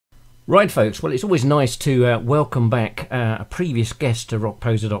Right, folks, well, it's always nice to welcome back a previous guest to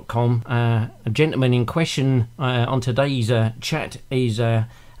Rockposer.com. A gentleman in question on today's chat is a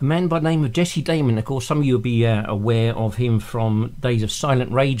man by the name of Jesse Damon. Of course, some of you will be aware of him from days of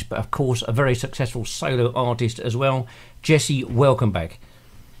Silent Rage, but of course a very successful solo artist as well. Jesse, welcome back.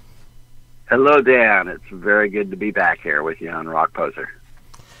 Hello, Dan. It's very good to be back here with you on Rockposer.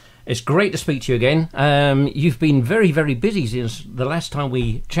 It's great to speak to you again. You've been very, very busy since the last time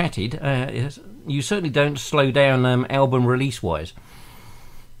we chatted. You certainly don't slow down album release-wise.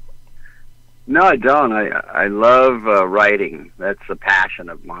 No, I don't. I love writing. That's a passion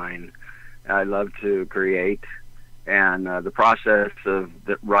of mine. I love to create. And the process of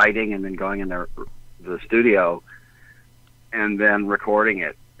the writing and then going in the studio and then recording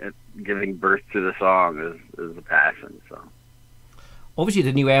it, giving birth to the song is a passion. So. Obviously,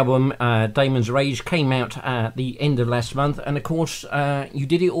 the new album, Damon's Rage, came out at the end of last month, and of course, you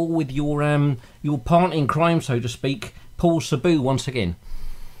did it all with your partner in crime, so to speak, Paul Sabu, once again.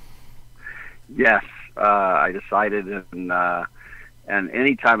 Yes, I decided, and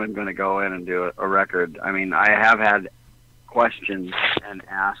anytime I'm going to go in and do a record, I mean, I have had questions and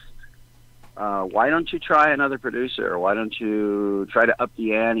asked, why don't you try another producer, or why don't you try to up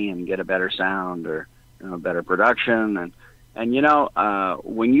the ante and get a better sound, or better production, and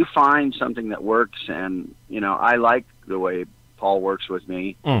when you find something that works, and I like the way Paul works with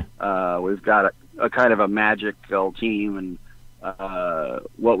me. We've got a kind of a magic-filled team, and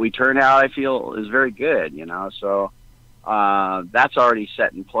what we turn out, I feel, is very good. So that's already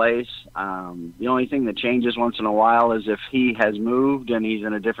set in place. The only thing that changes once in a while is if he has moved and he's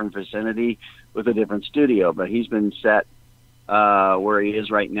in a different vicinity with a different studio. But he's been set where he is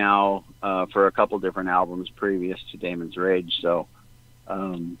right now for a couple different albums previous to Damon's Rage. So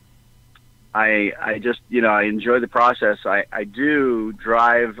I just, I enjoy the process. I do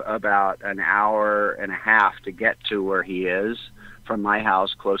drive about an hour and a half to get to where he is from my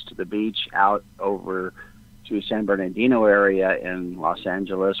house close to the beach out over to San Bernardino area in Los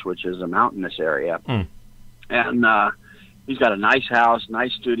Angeles, which is a mountainous area. And he's got a nice house,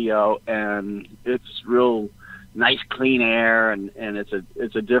 nice studio, and it's real nice clean air, and it's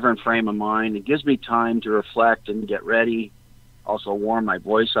a different frame of mind. It gives me time to reflect and get ready, also warm my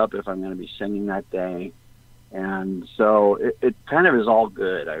voice up if I'm going to be singing that day. And so it kind of is all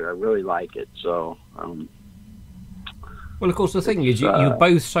good. I really like it. So well, of course, the thing is you're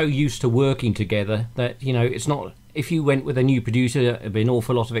both so used to working together that it's not, if you went with a new producer, it'd be an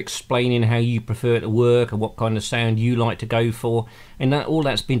awful lot of explaining how you prefer to work and what kind of sound you like to go for, and all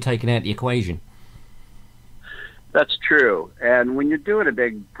that's been taken out of the equation. That's true. And when you're doing a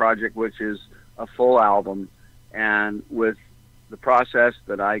big project, which is a full album, and with the process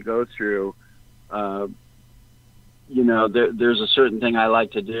that I go through, there's a certain thing I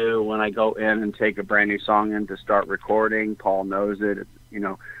like to do when I go in and take a brand new song in to start recording. Paul knows it,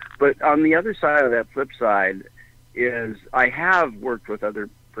 But on the other side of that flip side is I have worked with other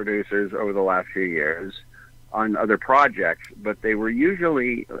producers over the last few years on other projects, but they were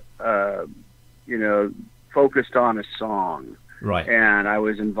usually, focused on a song. Right. And I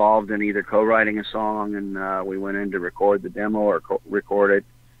was involved in either co-writing a song, and we went in to record the demo or record it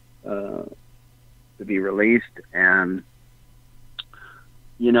to be released. And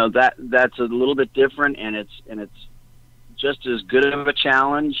that's a little bit different, and it's just as good of a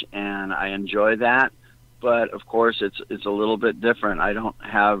challenge, and I enjoy that. But of course, it's a little bit different. I don't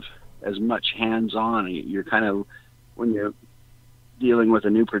have as much hands-on. You're kind of, when you're dealing with a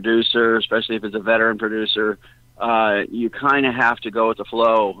new producer, especially if it's a veteran producer, you kind of have to go with the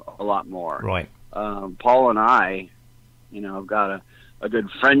flow a lot more. Right. Paul and I, have got a good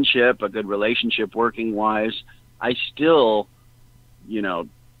friendship, a good relationship working wise. I still,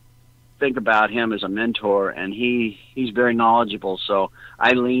 think about him as a mentor, and he's very knowledgeable, so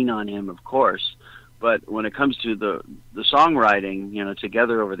I lean on him, of course. But when it comes to the songwriting,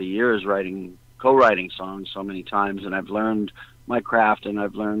 together over the years, co-writing songs so many times, and I've learned my craft and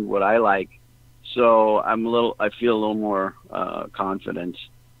I've learned what I like. So I feel a little more confident,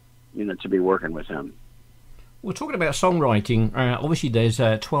 to be working with him. We're talking about songwriting. Obviously, there's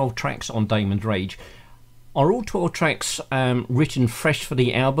 12 tracks on Damon's Rage. Are all 12 tracks written fresh for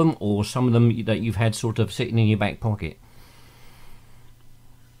the album, or some of them that you've had sort of sitting in your back pocket?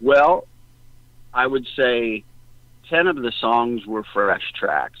 Well, I would say 10 of the songs were fresh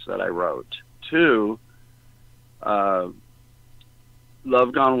tracks that I wrote. 2,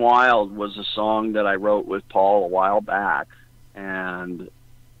 Love Gone Wild was a song that I wrote with Paul a while back, and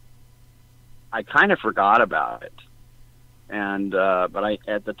I kind of forgot about it. And but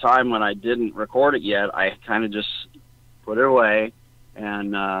at the time when I didn't record it yet, I kind of just put it away,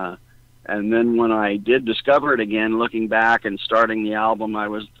 and And then when I did discover it again, looking back and starting the album, I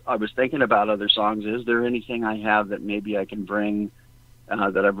was thinking about other songs. Is there anything I have that maybe I can bring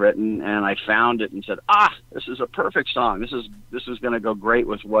that I've written? And I found it and said, this is a perfect song. This is going to go great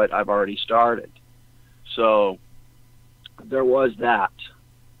with what I've already started. So there was that,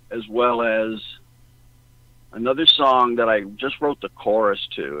 as well as another song that I just wrote the chorus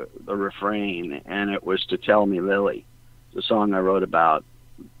to, the refrain, and it was To Tell Me Lily, the song I wrote about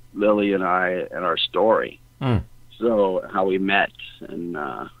Lily and I and our story. So how we met and,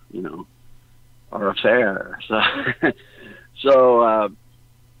 you know, our affair. So,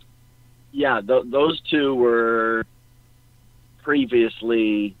 yeah, those two were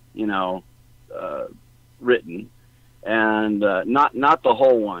previously, you know, written, and not the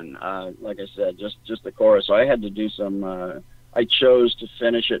whole one. Like I said, just the chorus. So I had to do some. I chose to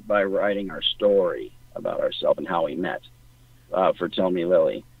finish it by writing our story about ourselves and how we met for Tell Me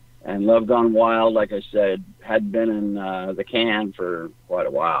Lily. And Love Gone Wild, like I said, had been in the can for quite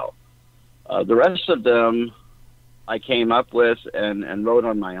a while. The rest of them I came up with and wrote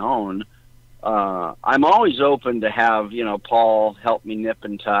on my own. I'm always open to have, you know, Paul help me nip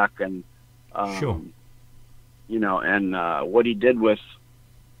and tuck, and sure. You know, and what he did with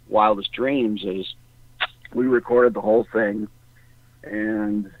Wildest Dreams is we recorded the whole thing,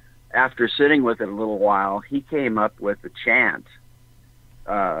 and after sitting with it a little while, he came up with a chant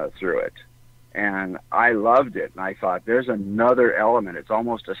through it, and I loved it. And I thought, there's another element. It's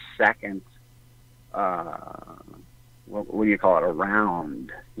almost a second. What do you call it? A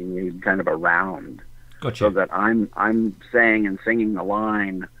round. You need kind of a round. Gotcha. So that I'm saying and singing the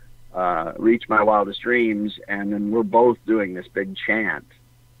line, "Reach my wildest dreams," and then we're both doing this big chant.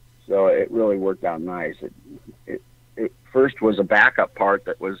 So it really worked out nice. It first was a backup part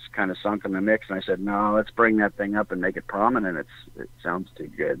that was kind of sunk in the mix, and I said, no, let's bring that thing up and make it prominent. It sounds too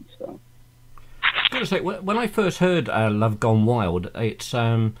good. So I was going to say, when I first heard Love Gone Wild, it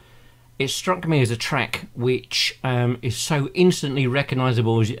struck me as a track which is so instantly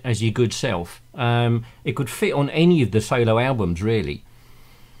recognisable as your good self. It could fit on any of the solo albums, really.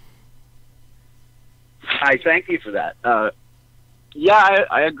 I thank you for that. Yeah,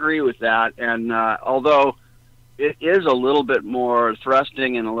 I agree with that. And although it is a little bit more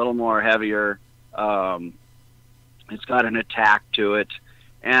thrusting and a little more heavier, it's got an attack to it.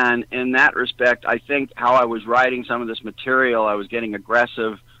 And in that respect, I think how I was writing some of this material, I was getting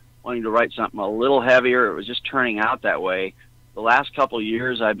aggressive, wanting to write something a little heavier. It was just turning out that way. The last couple of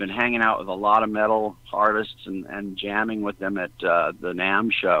years, I've been hanging out with a lot of metal artists and jamming with them at the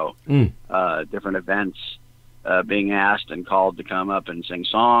NAMM show, different events, being asked and called to come up and sing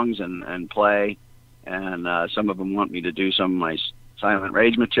songs and play. And some of them want me to do some of my Silent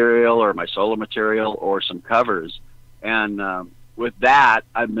Rage material or my solo material or some covers. And with that,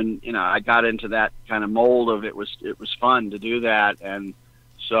 I've been, you know, I got into that kind of mold of it was fun to do that. And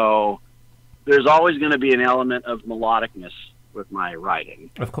so there's always going to be an element of melodicness with my writing.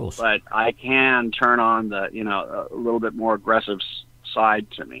 Of course. But I can turn on the, you know, a little bit more aggressive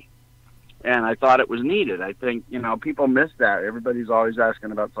side to me. And I thought it was needed. I think, you know, people miss that. Everybody's always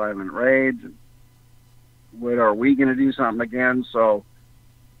asking about Silent Rage. When are we going to do something again? So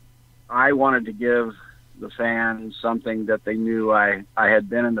I wanted to give the fans something that they knew I had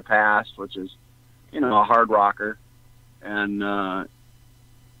been in the past, which is, you know, a hard rocker. And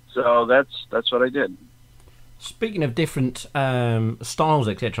so that's what I did. Speaking of different styles,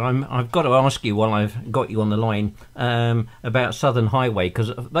 etc., I've got to ask you while I've got you on the line about Southern Highway,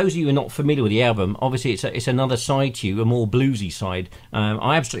 because those of you who are not familiar with the album, obviously it's another side to you, a more bluesy side.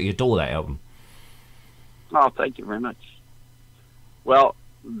 I absolutely adore that album. Oh, thank you very much. Well,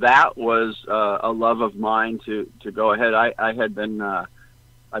 that was a love of mine to go ahead. I had been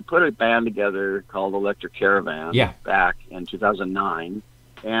I put a band together called Electric Caravan back in 2009.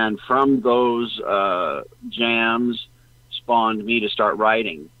 And from those jams spawned me to start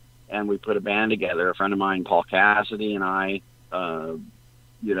writing. And we put a band together. A friend of mine, Paul Cassidy, and I,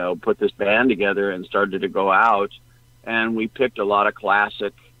 you know, put this band together and started to go out. And we picked a lot of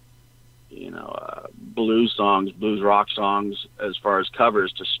classic, you know, blues songs, blues rock songs as far as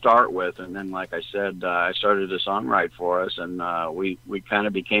covers to start with. And then, like I said, I started to songwrite for us. And we kind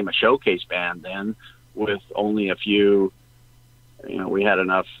of became a showcase band then with only a few. You know, we had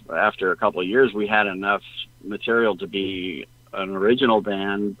enough, after a couple of years, we had enough material to be an original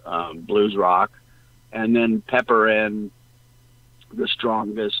band, blues rock, and then pepper in the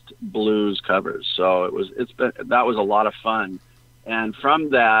strongest blues covers. So that was a lot of fun. And from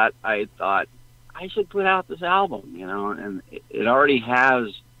that, I thought I should put out this album, you know, and it already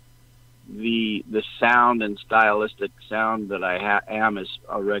has the sound and stylistic sound that I am is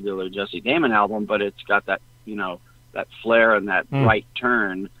a regular Jesse Damon album, but it's got that, you know, that flair and that right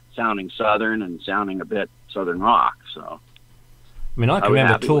turn, sounding Southern and sounding a bit Southern rock. So, I mean, I can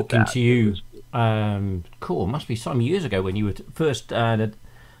remember talking to you, cool, must be some years ago when you were first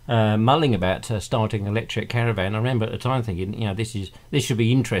mulling about starting Electric Caravan. I remember at the time thinking, you know, this should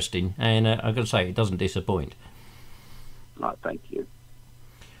be interesting, and I've got to say, it doesn't disappoint. Oh, thank you.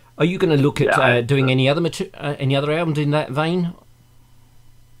 Are you going to look at doing any other albums in that vein?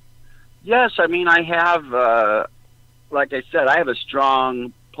 Yes, I mean, I have, like I said, I have a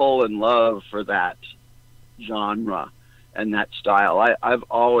strong pull and love for that genre and that style. I've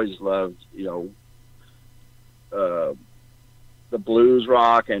always loved, you know, the blues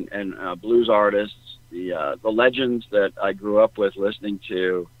rock and blues artists, the legends that I grew up with listening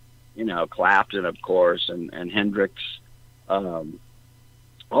to, you know, Clapton, of course, and Hendrix,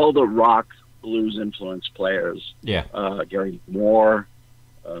 all the rock blues influence players. Yeah. Gary Moore,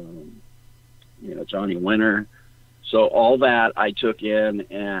 you know, Johnny Winter. So all that I took in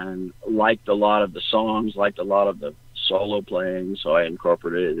and liked a lot of the songs, liked a lot of the solo playing. So I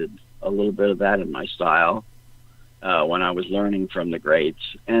incorporated a little bit of that in my style when I was learning from the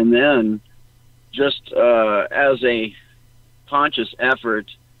greats. And then just as a conscious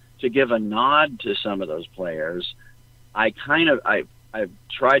effort to give a nod to some of those players, I've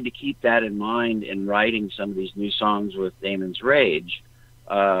tried to keep that in mind in writing some of these new songs with Damon's Rage.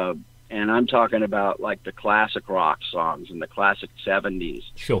 And I'm talking about like the classic rock songs in the classic 70s.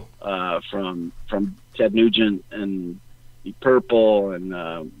 Sure. From Ted Nugent and Deep Purple and,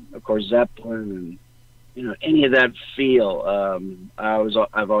 of course, Zeppelin and, you know, any of that feel.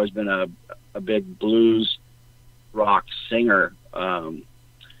 I've always been a big blues rock singer, you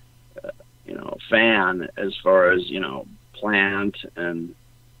know, fan as far as, you know, Plant and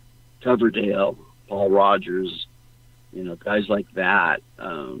Coverdale, Paul Rogers, you know, guys like that.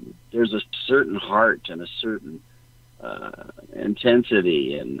 There's a certain heart and a certain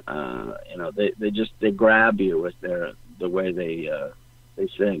intensity, and you know, they grab you with the way they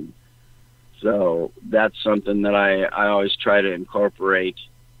sing. So that's something that I always try to incorporate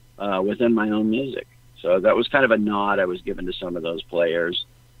within my own music. So that was kind of a nod I was given to some of those players,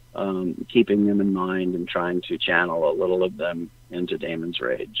 keeping them in mind and trying to channel a little of them into Damon's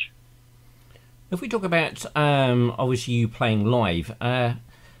Rage. If we talk about obviously you playing live,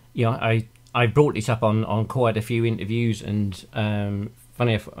 you know, I brought this up on quite a few interviews, and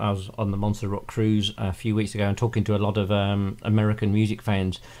funny enough, I was on the Monster Rock cruise a few weeks ago and talking to a lot of American music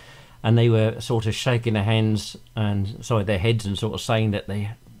fans, and they were sort of shaking their heads and sort of saying that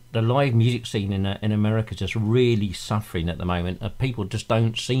the live music scene in America is just really suffering at the moment. People just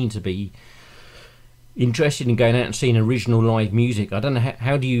don't seem to be interested in going out and seeing original live music. I don't know,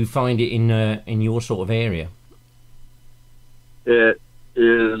 how do you find it in your sort of area? It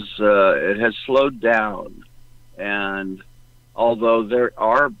has slowed down, and although there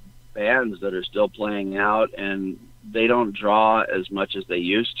are bands that are still playing out and they don't draw as much as they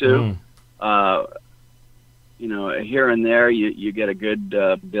used to, you know, here and there you get a good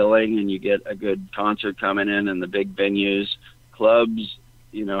billing and you get a good concert coming in the big venues. Clubs,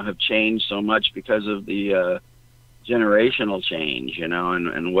 you know, have changed so much because of the generational change, you know,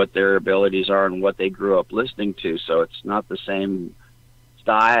 and what their abilities are and what they grew up listening to. So it's not the same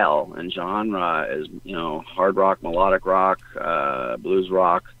style and genre as, you know, hard rock, melodic rock, blues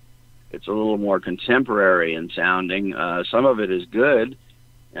rock. It's a little more contemporary in sounding. Some of it is good,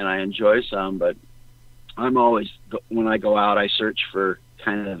 and I enjoy some, but I'm always, when I go out, I search for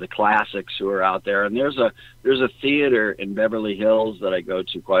kind of the classics who are out there. And there's a theater in Beverly Hills that I go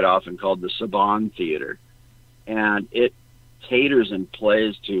to quite often called the Saban Theater, and it caters and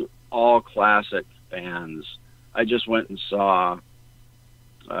plays to all classic bands. I just went and saw,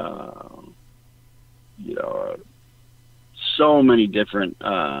 you know, so many different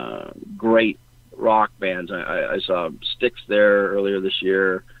great rock bands. I saw Styx there earlier this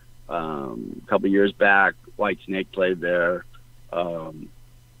year. A couple of years back, Whitesnake played there.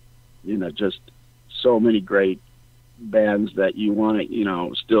 You know, just so many great bands that you want to, you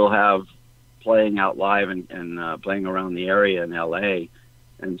know, still have playing out live and playing around the area in LA.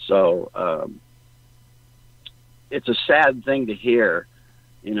 And so it's a sad thing to hear,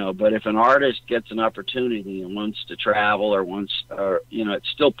 you know, but if an artist gets an opportunity and wants to travel or you know, it's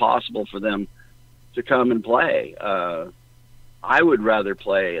still possible for them to come and play. I would rather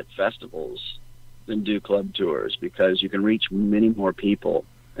play at festivals than do club tours because you can reach many more people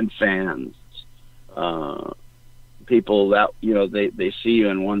and fans, people that, you know, they see you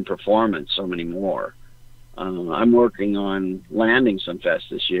in one performance, so many more. I'm working on landing some fests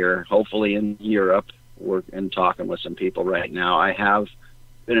this year, hopefully in Europe. And talking with some people right now. I have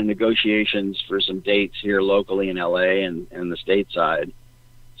been in negotiations for some dates here locally in LA and the stateside.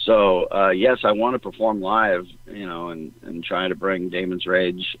 So, yes, I want to perform live, and try to bring Damon's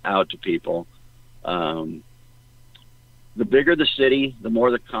Rage out to people. The bigger the city, the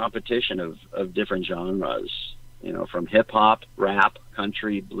more the competition of different genres, from hip hop, rap,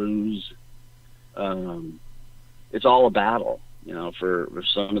 country, blues. It's all a battle, for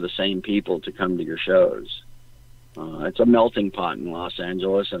some of the same people to come to your shows. It's a melting pot in Los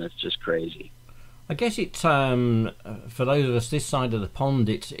Angeles, and it's just crazy. I guess it's for those of us this side of the pond.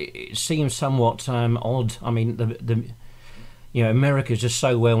 It seems somewhat odd. I mean, America's just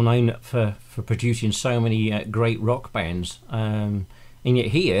so well known for producing so many great rock bands, and yet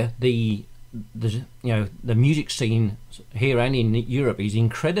here the music scene here and in Europe is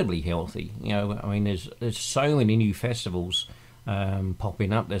incredibly healthy. I mean, there's so many new festivals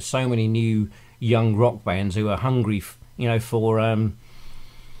popping up. There's so many new young rock bands who are hungry, for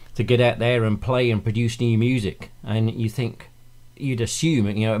to get out there and play and produce new music. And you'd assume,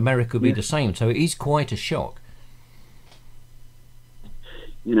 America would be the same. So it is quite a shock.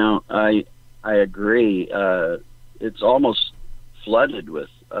 I agree. It's almost flooded with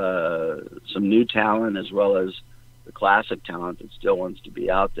some new talent as well as the classic talent that still wants to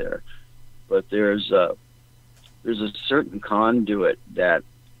be out there. But there's a certain conduit that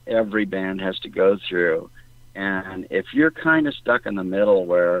every band has to go through, and if you're kind of stuck in the middle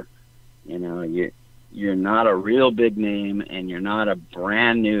where you're not a real big name and you're not a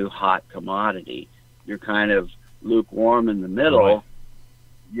brand new hot commodity, you're kind of lukewarm in the middle. Right.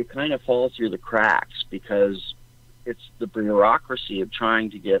 You kind of fall through the cracks because it's the bureaucracy of trying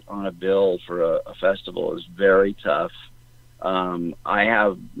to get on a bill for a festival is very tough. I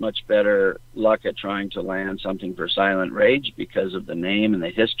have much better luck at trying to land something for Silent Rage because of the name and the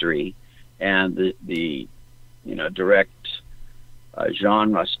history and the direct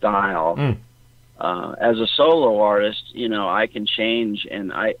genre style. As a solo artist, I can change,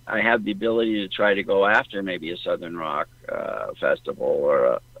 and I have the ability to try to go after maybe a Southern rock festival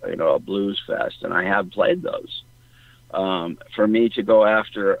or a blues fest, and I have played those. For me to go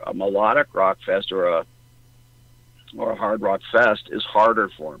after a melodic rock fest or a hard rock fest is harder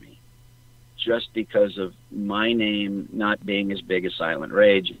for me, just because of my name not being as big as Silent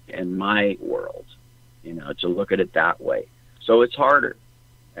Rage in my world, to look at it that way. So it's harder,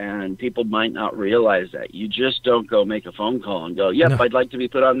 and people might not realize that. You just don't go make a phone call and go, yep, no, I'd like to be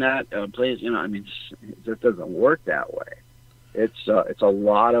put on that, please. It just doesn't work that way. It's a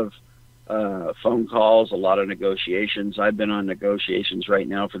lot of phone calls, a lot of negotiations. I've been on negotiations right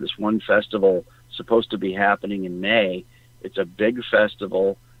now for this one festival supposed to be happening in May. It's a big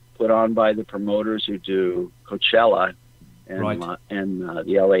festival put on by the promoters who do Coachella in the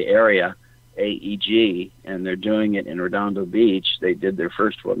LA area, AEG, and they're doing it in Redondo Beach. They did their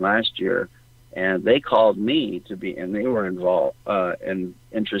first one last year, and they called me to be, and they were involved and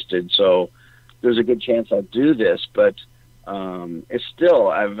interested. So there's a good chance I'll do this, but it's still,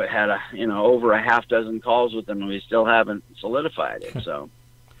 I've had over a half dozen calls with them, and we still haven't solidified it.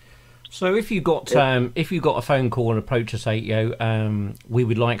 So if you got a phone call and approach us, we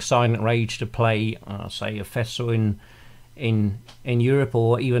would like Silent Rage to play, say, a festival in Europe,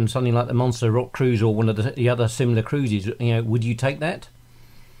 or even something like the Monster Rock Cruise or one of the other similar cruises, would you take that?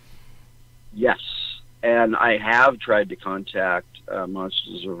 Yes, and I have tried to contact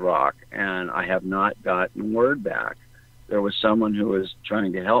Monsters of Rock, and I have not gotten word back. There was someone who was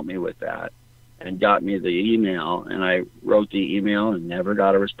trying to help me with that and got me the email, and I wrote the email and never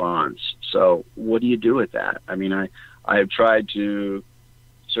got a response. So what do you do with that? I mean, I've tried to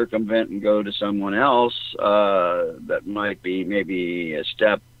circumvent and go to someone else that might be maybe a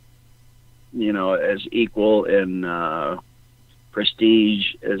step, as equal in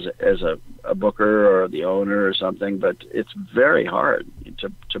prestige as a booker or the owner or something, but it's very hard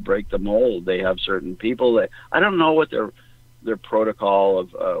to break the mold. They have certain people that I don't know what their protocol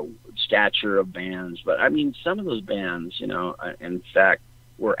of stature of bands, but I mean, some of those bands, in fact,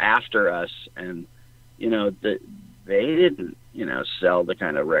 were after us, and they didn't sell the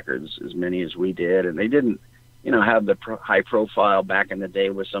kind of records as many as we did, and they didn't have the high profile back in the day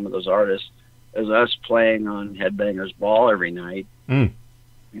with some of those artists as us playing on Headbangers Ball every night.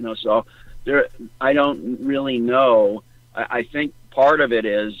 So I don't really know. I think part of it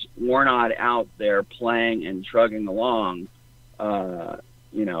is we're not out there playing and trugging along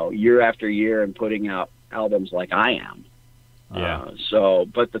year after year and putting out albums like I am.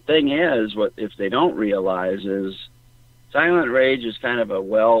 But the thing is, what if they don't realize is Silent Rage is kind of a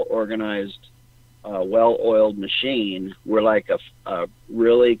well-organized well-oiled machine. We're like a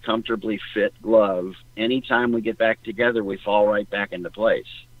really comfortably fit glove. Anytime we get back together, we fall right back into place,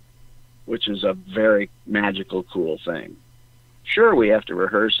 which is a very magical, cool thing. Sure, we have to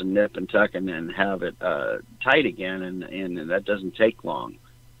rehearse and nip and tuck and then have it tight again, and that doesn't take long.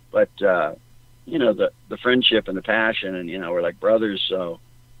 But, you know, the friendship and the passion, and, you know, we're like brothers, so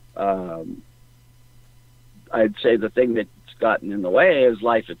I'd say the thing that's gotten in the way is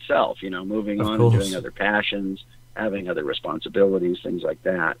life itself, you know, moving on and doing other passions, having other responsibilities, things like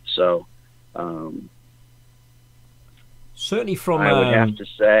that. So certainly from I would have to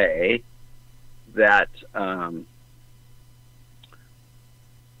say that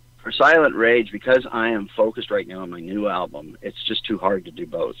for Silent Rage, because I am focused right now on my new album, it's just too hard to do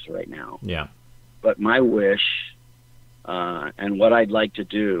both right now. Yeah. But my wish and what I'd like to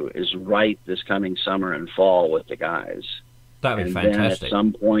do is write this coming summer and fall with the guys. That'd be fantastic. Then at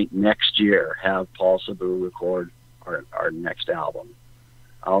some point next year, have Paul Sabu record our next album.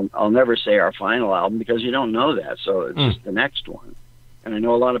 I'll never say our final album because you don't know that, so it's just the next one. And I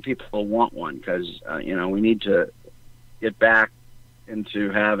know a lot of people want one because you know, we need to get back into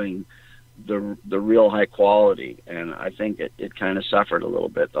having the real high quality, and I think it kind of suffered a little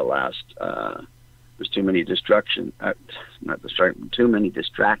bit the last. There's too many too many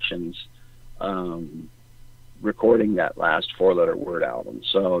distractions. Recording that last 4-letter word album.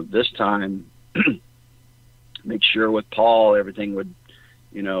 So this time, make sure with Paul everything would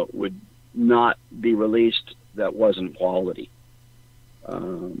not be released that wasn't quality.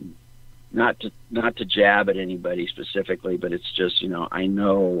 Not to jab at anybody specifically, but it's just, you know, I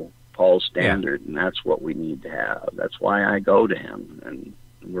know Paul's standard, and that's what we need to have. That's why I go to him and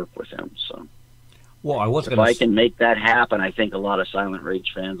work with him. So. Well, if I can make that happen, I think a lot of Silent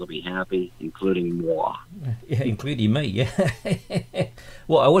Rage fans will be happy, including moi. Yeah, including me, yeah.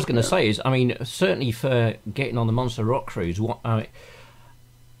 What I was going to say is, I mean, certainly for getting on the Monster Rock cruise,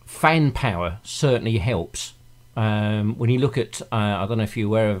 fan power certainly helps. When you look at, I don't know if you're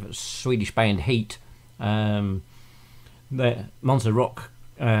aware of Swedish band Heat, the Monster Rock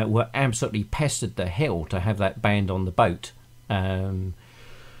were absolutely pestered to hell to have that band on the boat.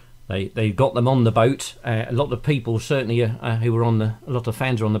 They got them on the boat. A lot of people certainly who were a lot of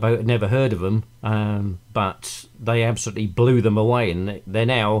fans were on the boat had never heard of them, but they absolutely blew them away, and they're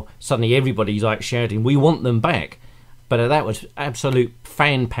now suddenly everybody's like shouting, "We want them back!" But that was absolute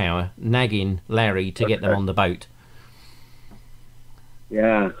fan power nagging Larry to get them on the boat.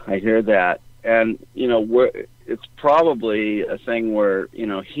 Yeah, I hear that, and you know, it's probably a thing where, you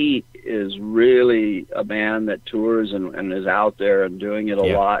know, Heat is really a band that tours and is out there and doing it a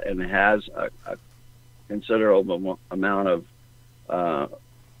lot, and has a considerable amount of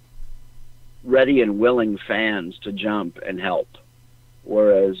ready and willing fans to jump and help.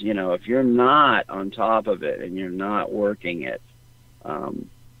 Whereas, you know, if you're not on top of it and you're not working it,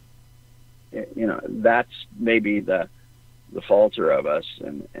 you know, that's maybe the falter of us,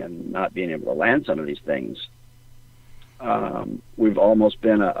 and not being able to land some of these things. We've almost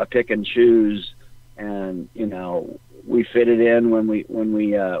been a pick and choose, and you know, we fit it in when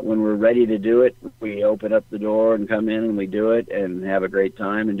we're ready to do it. We open up the door and come in and we do it and have a great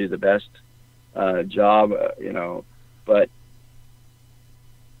time and do the best job, you know. But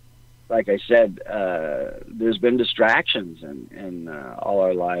like I said, there's been distractions in all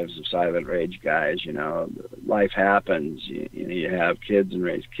our lives of Silent Rage guys. You know, life happens. You have kids and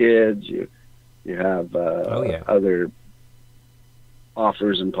raise kids. You have other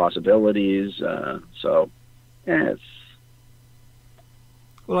offers and possibilities. So, yeah, it's.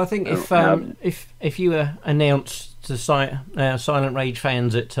 Well, I think if you announce to Silent Rage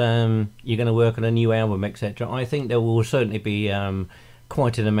fans that you're going to work on a new album, etc., I think there will certainly be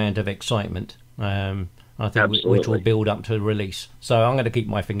quite an amount of excitement. I think which will build up to the release. So I'm going to keep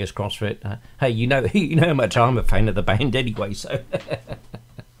my fingers crossed for it. Hey, you know how much I'm a fan of the band anyway. So.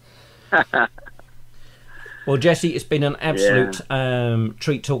 Well, Jesse, it's been an absolute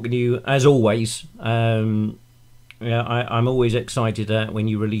treat talking to you as always. I'm always excited when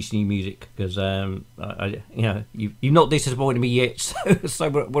you release new music because you've not disappointed me yet. So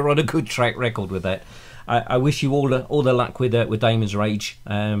we're on a good track record with that. I wish you all the luck with Damon's Rage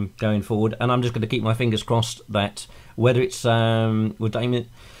going forward, and I'm just going to keep my fingers crossed that whether it's with Damon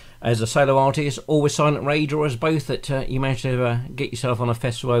as a solo artist or with Silent Rage or as both, that you manage to get yourself on a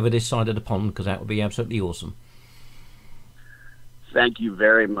festival over this side of the pond, because that would be absolutely awesome. Thank you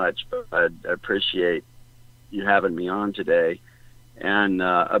very much. I appreciate you having me on today, and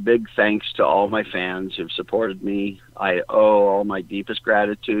a big thanks to all my fans who've supported me. I owe all my deepest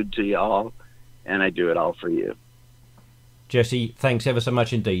gratitude to y'all, and I do it all for you. Jesse, thanks ever so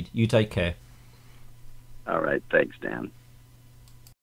much indeed. You take care. All right. Thanks, Dan.